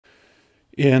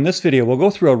In this video, we'll go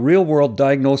through a real-world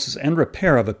diagnosis and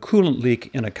repair of a coolant leak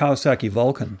in a Kawasaki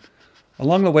Vulcan.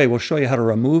 Along the way, we'll show you how to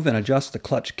remove and adjust the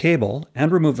clutch cable and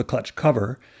remove the clutch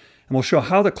cover, and we'll show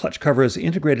how the clutch cover is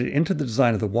integrated into the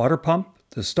design of the water pump,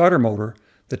 the starter motor,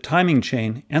 the timing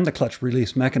chain, and the clutch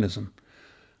release mechanism.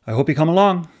 I hope you come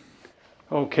along.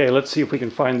 Okay, let's see if we can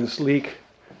find this leak.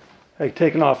 I've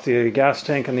taken off the gas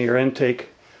tank and the air intake.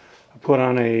 I put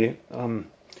on a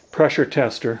pressure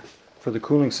tester for the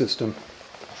cooling system.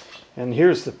 And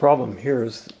here's the problem.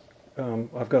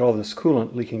 I've got all this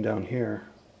coolant leaking down here.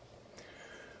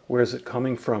 Where is it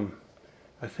coming from?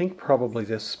 I think probably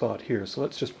this spot here. So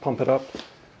let's just pump it up.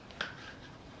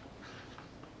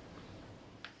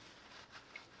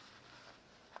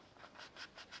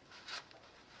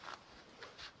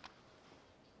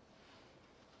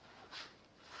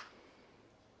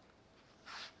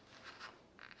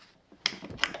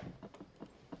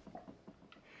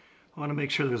 I want to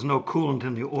make sure there's no coolant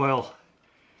in the oil.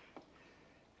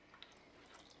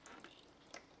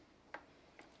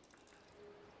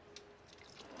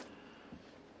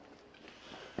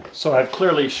 So I've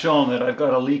clearly shown that I've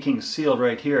got a leaking seal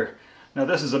right here. Now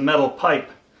this is a metal pipe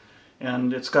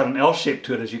and it's got an L shape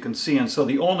to it, as you can see, and so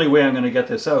the only way I'm going to get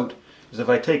this out is if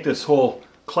I take this whole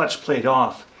clutch plate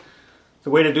off. The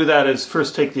way to do that is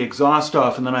first take the exhaust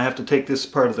off, and then I have to take this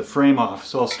part of the frame off.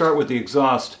 So I'll start with the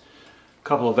exhaust.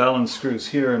 Couple of Allen screws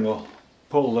here, and we'll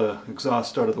pull the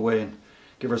exhaust out of the way and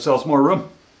give ourselves more room.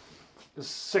 This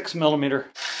is 6mm.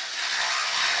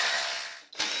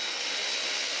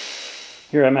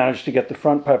 Here I managed to get the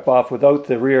front pipe off without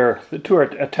the rear. The two are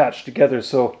attached together,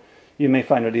 so you may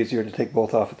find it easier to take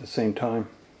both off at the same time.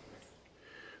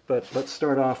 But let's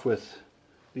start off with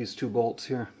these two bolts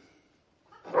here.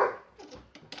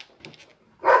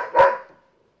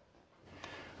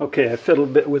 Okay, I fiddled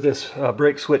a bit with this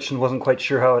brake switch and wasn't quite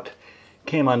sure how it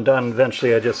came undone.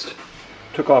 Eventually I just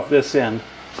took off this end,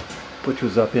 which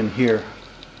was up in here,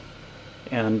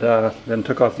 and then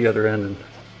took off the other end, and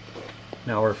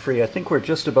now we're free. I think we're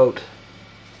just about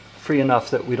free enough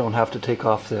that we don't have to take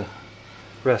off the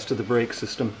rest of the brake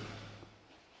system.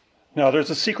 Now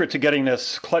there's a secret to getting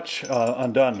this clutch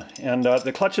undone, and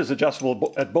the clutch is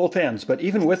adjustable at both ends, but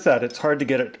even with that it's hard to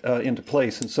get it into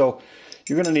place, and so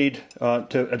you're going to need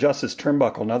to adjust this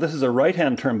turnbuckle. Now this is a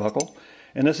right-hand turnbuckle,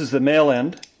 and this is the male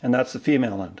end, and that's the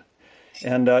female end.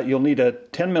 And you'll need a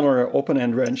 10mm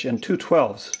open-end wrench and two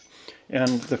 12s.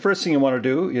 And the first thing you want to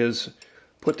do is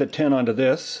put the 10 onto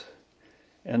this,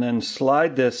 and then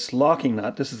slide this locking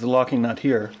nut, this is the locking nut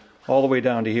here, all the way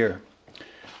down to here.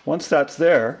 Once that's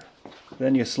there,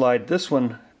 then you slide this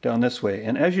one down this way.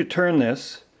 And as you turn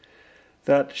this,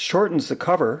 that shortens the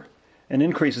cover and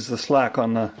increases the slack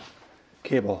on the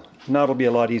cable. Now it'll be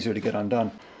a lot easier to get undone.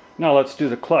 Now let's do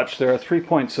the clutch. There are 3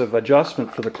 points of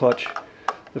adjustment for the clutch.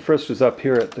 The first is up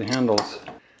here at the handles,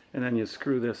 and then you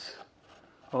screw this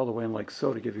all the way in like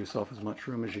so to give yourself as much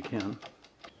room as you can.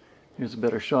 Here's a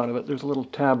better shot of it. There's a little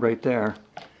tab right there.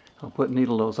 I'll put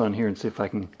needle nose on here and see if I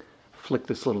can flick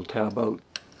this little tab out.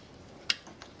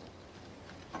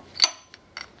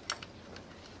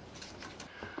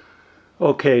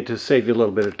 Okay, to save you a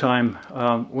little bit of time,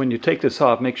 when you take this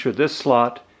off, make sure this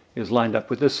slot is lined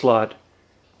up with this slot,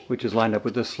 which is lined up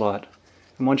with this slot.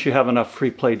 And once you have enough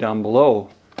free play down below,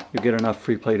 you get enough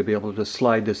free play to be able to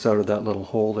slide this out of that little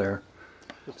hole there.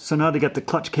 So now to get the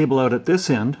clutch cable out at this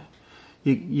end,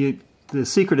 the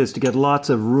secret is to get lots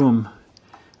of room.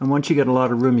 And once you get a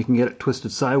lot of room, you can get it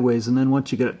twisted sideways, and then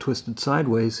once you get it twisted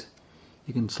sideways,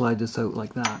 you can slide this out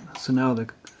like that. So now the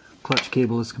clutch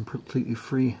cable is completely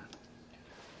free.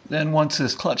 Then once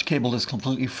this clutch cable is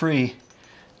completely free,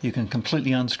 you can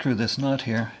completely unscrew this nut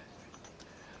here.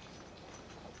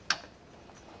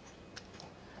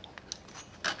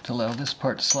 To allow this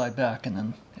part to slide back, and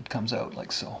then it comes out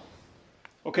like so.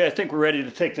 Okay, I think we're ready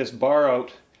to take this bar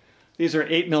out. These are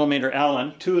 8mm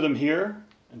Allen, 2 of them here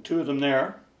and 2 of them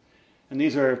there. And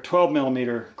these are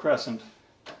 12mm crescent.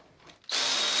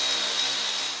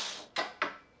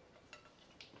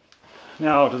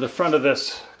 Now to the front of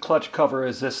this clutch cover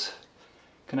is this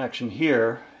connection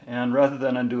here, and rather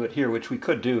than undo it here, which we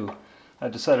could do, I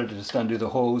decided to just undo the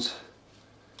hose.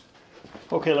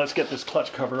 Okay, let's get this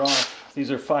clutch cover off.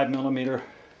 These are 5mm.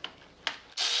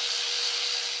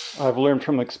 I've learned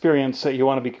from experience that you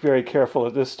want to be very careful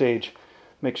at this stage.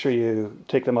 Make sure you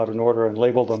take them out in order and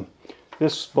label them.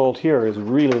 This bolt here is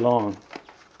really long.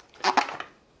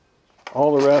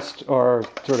 All the rest are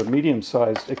sort of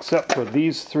medium-sized, except for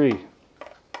these 3.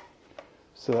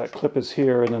 So that clip is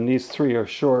here, and then these 3 are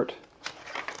short.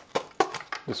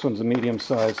 This one's a medium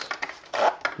size.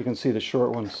 You can see the short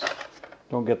ones.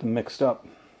 Don't get them mixed up.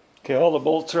 Okay, all the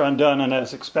bolts are undone, and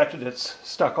as expected it's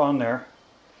stuck on there.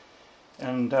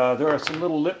 And there are some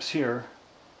little lips here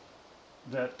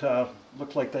that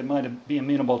look like they might be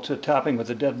amenable to tapping with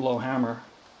a dead blow hammer.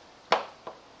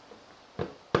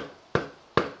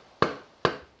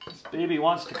 This baby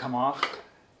wants to come off.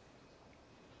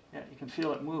 Yeah, you can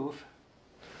feel it move.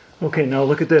 Okay, now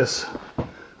look at this.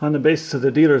 On the basis of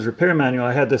the dealer's repair manual,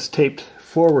 I had this taped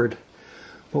forward,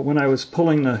 but when I was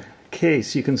pulling the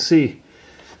case, you can see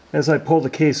as I pull the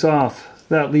case off,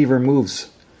 that lever moves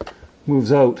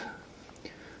out.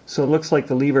 So it looks like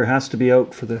the lever has to be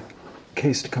out for the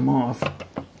case to come off.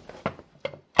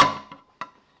 Alright,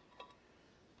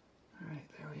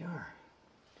 there we are.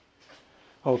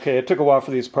 Okay, it took a while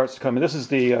for these parts to come in. This is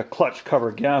the clutch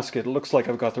cover gasket. It looks like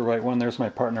I've got the right one. There's my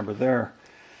part number there.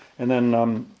 And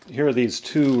then here are these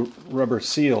two rubber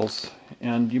seals,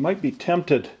 and you might be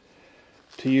tempted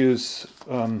to use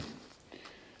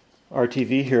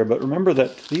RTV here, but remember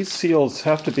that these seals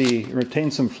have to retain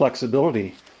some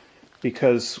flexibility,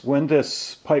 because when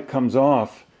this pipe comes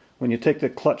off, when you take the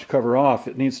clutch cover off,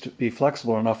 it needs to be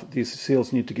flexible enough that these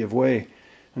seals need to give way.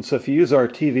 And so if you use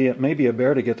RTV, it may be a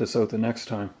bear to get this out the next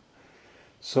time.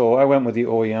 So I went with the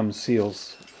OEM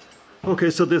seals. Okay,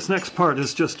 so this next part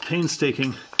is just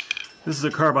painstaking. This is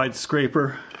a carbide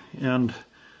scraper, and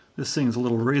this thing's a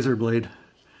little razor blade.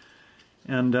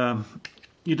 And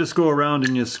you just go around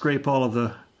and you scrape all of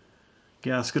the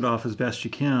gasket off as best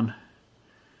you can.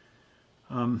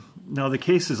 Now the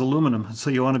case is aluminum,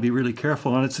 so you want to be really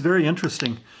careful, and it's very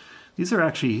interesting. These are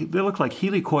actually, they look like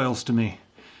helicoils to me.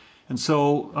 And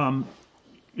so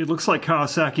it looks like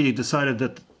Kawasaki decided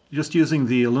that just using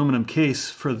the aluminum case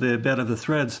for the bed of the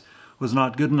threads was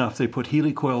not good enough. They put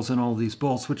helicoils in all these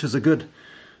bolts, which is a good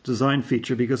design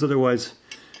feature, because otherwise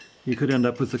you could end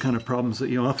up with the kind of problems that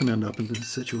you often end up in this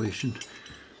situation.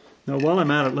 Now while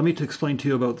I'm at it, let me explain to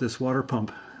you about this water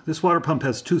pump. This water pump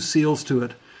has two seals to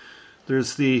it.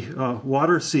 There's the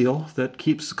water seal that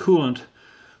keeps coolant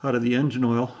out of the engine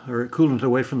oil, or coolant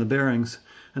away from the bearings,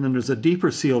 and then there's a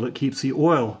deeper seal that keeps the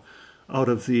oil out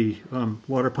of the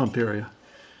water pump area.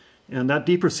 And that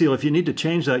deeper seal, if you need to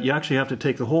change that, you actually have to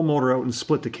take the whole motor out and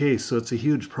split the case, so it's a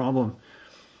huge problem.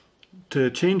 To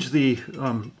change the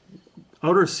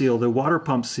outer seal, the water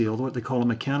pump seal, what they call a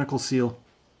mechanical seal,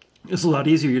 is a lot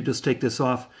easier. You just take this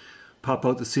off, pop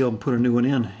out the seal, and put a new one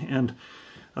in. And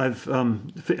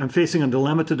I'm facing a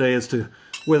dilemma today as to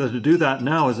whether to do that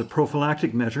now as a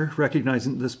prophylactic measure,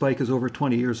 recognizing that this bike is over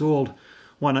 20 years old.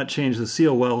 Why not change the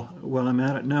seal while I'm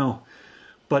at it now?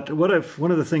 But one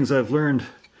of the things I've learned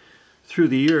through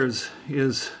the years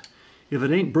is, if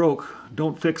it ain't broke,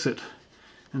 don't fix it.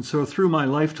 And so through my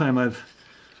lifetime I've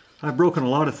broken a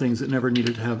lot of things that never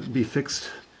needed to be fixed.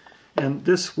 And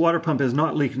this water pump is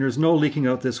not leaking. There's no leaking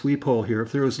out this weep hole here.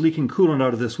 If there was leaking coolant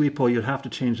out of this weep hole, you'd have to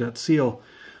change that seal.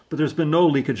 But there's been no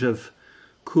leakage of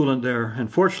coolant there,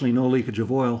 and fortunately no leakage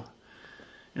of oil.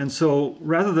 And so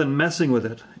rather than messing with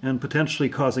it and potentially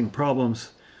causing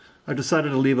problems, I decided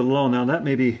to leave it alone. Now that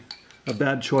may be a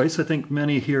bad choice. I think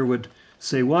many here would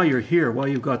say, while you're here, while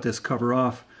you've got this cover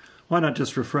off, why not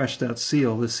just refresh that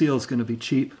seal? The seal is going to be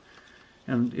cheap,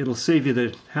 and it'll save you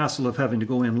the hassle of having to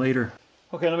go in later.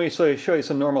 Okay, let me show you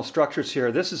some normal structures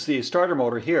here. This is the starter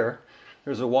motor here.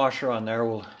 There's a washer on there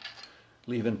we'll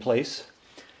leave in place.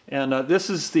 And this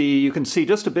is you can see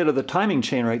just a bit of the timing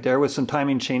chain right there with some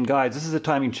timing chain guides. This is the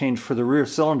timing chain for the rear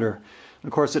cylinder. And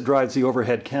of course it drives the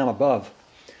overhead cam above.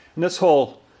 And this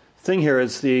whole thing here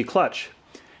is the clutch.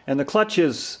 And the clutch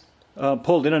is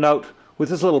pulled in and out with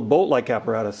this little bolt-like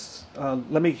apparatus.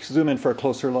 Let me zoom in for a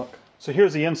closer look. So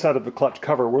here's the inside of the clutch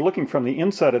cover. We're looking from the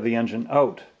inside of the engine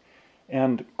out.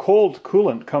 And cold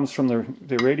coolant comes from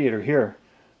the radiator here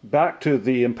back to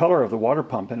the impeller of the water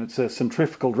pump. And it's a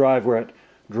centrifugal drive where it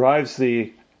drives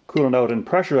the coolant out and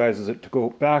pressurizes it to go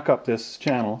back up this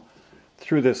channel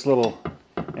through this little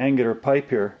angular pipe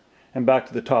here and back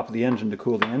to the top of the engine to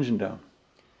cool the engine down.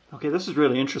 Okay, this is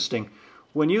really interesting.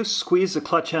 When you squeeze the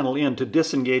clutch handle in to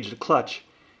disengage the clutch,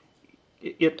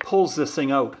 it pulls this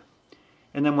thing out.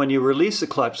 And then when you release the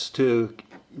clutch to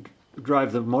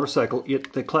drive the motorcycle,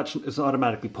 the clutch is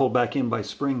automatically pulled back in by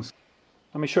springs.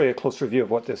 Let me show you a closer view of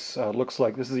what this looks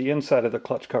like. This is the inside of the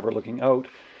clutch cover looking out.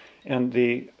 And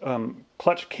the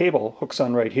clutch cable hooks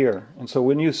on right here. And so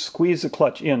when you squeeze the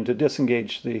clutch in to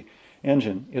disengage the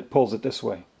engine, it pulls it this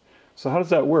way. So how does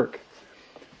that work?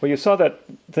 Well, you saw that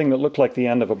thing that looked like the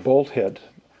end of a bolt head.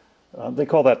 They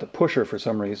call that the pusher for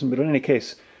some reason, but in any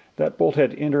case, that bolt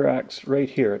head interacts right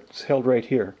here. It's held right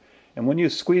here. And when you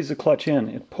squeeze the clutch in,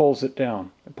 it pulls it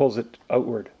down. It pulls it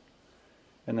outward.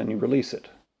 And then you release it.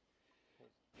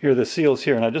 Here are the seals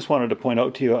here, and I just wanted to point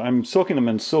out to you, I'm soaking them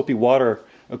in soapy water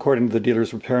according to the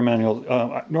dealer's repair manual.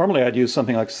 Normally I'd use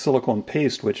something like silicone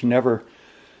paste, which never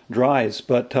dries,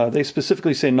 but they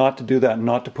specifically say not to do that and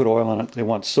not to put oil on it. They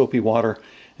want soapy water.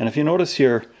 And if you notice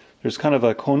here, there's kind of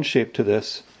a cone shape to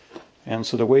this, and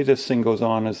so the way this thing goes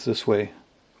on is this way.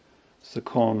 So the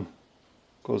cone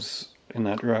goes in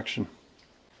that direction.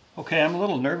 Okay, I'm a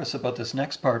little nervous about this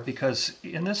next part because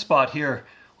in this spot here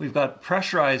we've got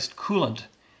pressurized coolant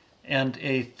and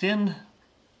a thin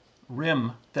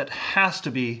rim that has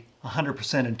to be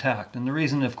 100% intact. And the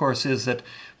reason, of course, is that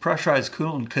pressurized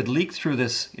coolant could leak through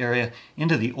this area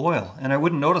into the oil, and I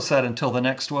wouldn't notice that until the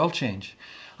next oil change.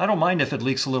 I don't mind if it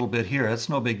leaks a little bit here, that's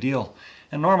no big deal.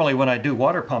 And normally when I do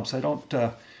water pumps, I don't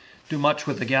do much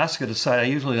with the gasket aside. I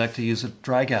usually like to use a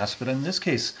dry gas, but in this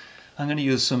case I'm going to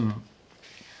use some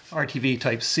RTV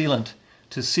type sealant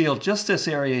to seal just this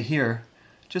area here,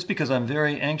 just because I'm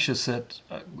very anxious that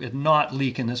it not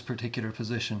leak in this particular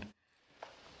position.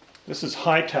 This is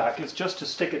high tack. It's just to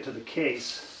stick it to the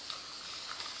case.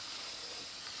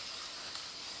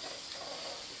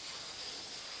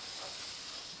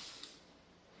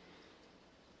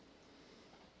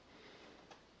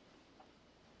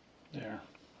 There.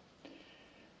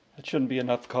 That shouldn't be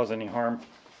enough to cause any harm.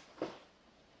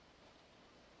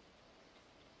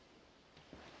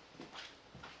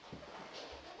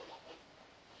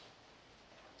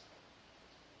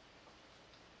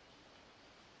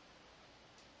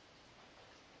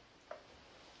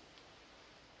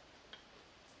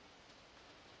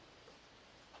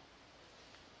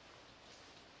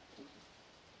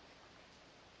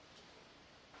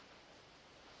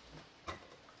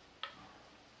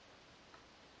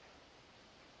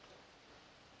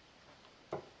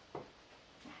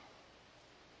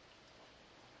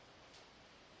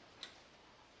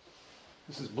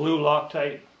 This is blue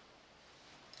Loctite.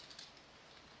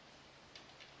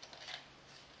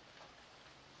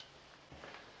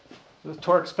 The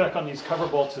torque spec on these cover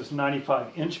bolts is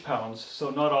 95 inch-pounds,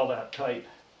 so not all that tight.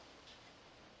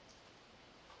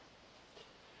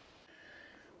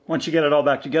 Once you get it all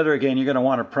back together again, you're going to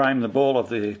want to prime the bowl of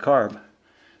the carb.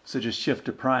 So just shift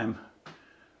to prime.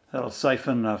 That'll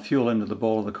siphon fuel into the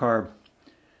bowl of the carb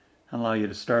and allow you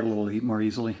to start a little more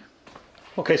easily.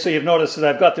 Okay, so you've noticed that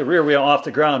I've got the rear wheel off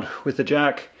the ground with the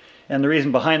jack, and the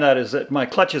reason behind that is that my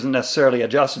clutch isn't necessarily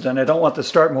adjusted, and I don't want the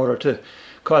start motor to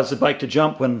cause the bike to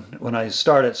jump when I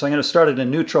start it. So I'm going to start it in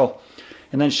neutral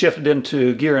and then shift it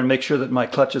into gear and make sure that my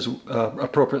clutch is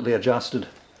appropriately adjusted.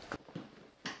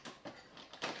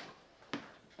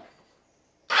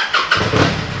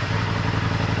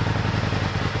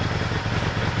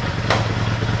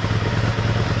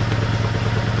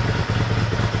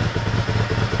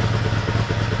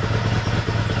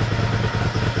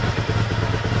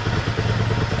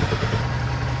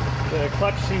 The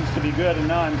clutch seems to be good, and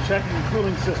now I'm checking the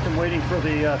cooling system, waiting for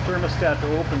the thermostat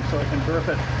to open so I can burp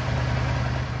it.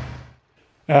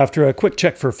 After a quick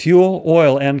check for fuel,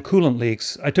 oil, and coolant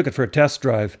leaks, I took it for a test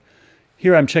drive.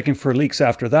 Here I'm checking for leaks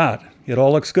after that. It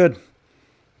all looks good.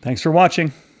 Thanks for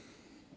watching.